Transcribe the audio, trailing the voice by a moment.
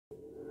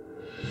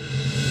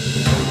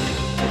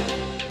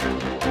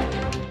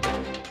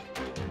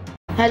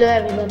Hello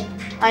everyone,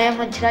 I am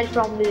Vansh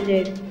from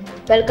Village.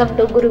 Welcome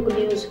to Gurukul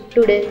News.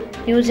 Today,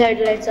 news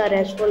headlines are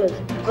as follows.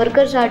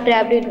 Workers are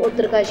trapped in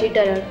Uttarkashi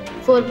tunnel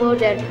for more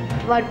than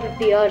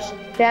 150 hours.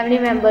 Family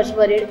members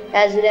worried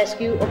as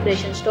rescue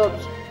operation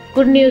stops.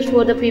 Good news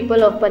for the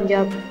people of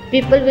Punjab.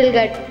 People will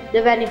get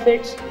the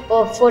benefits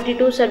of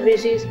 42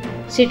 services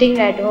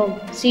sitting at home.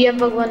 CM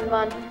Bhagwant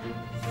Mann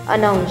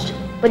announced.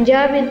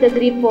 Punjab in the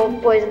grip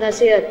of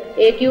poisonous air.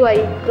 AQI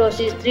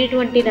crosses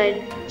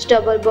 329,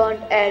 stubble bond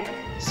at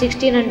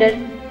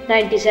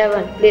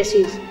 1697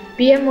 places.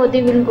 PM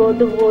Modi will go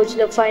to watch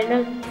the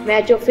final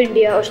match of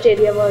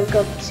India-Australia World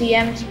Cup.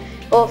 CMs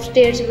of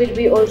states will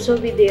be also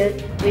be there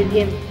with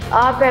him.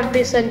 AAP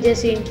MP Sanjay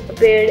Singh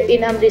appeared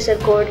in Amritsar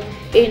court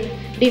in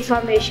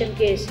defamation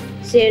case.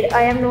 Said,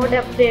 I am not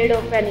afraid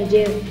of any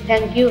jail.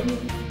 Thank you.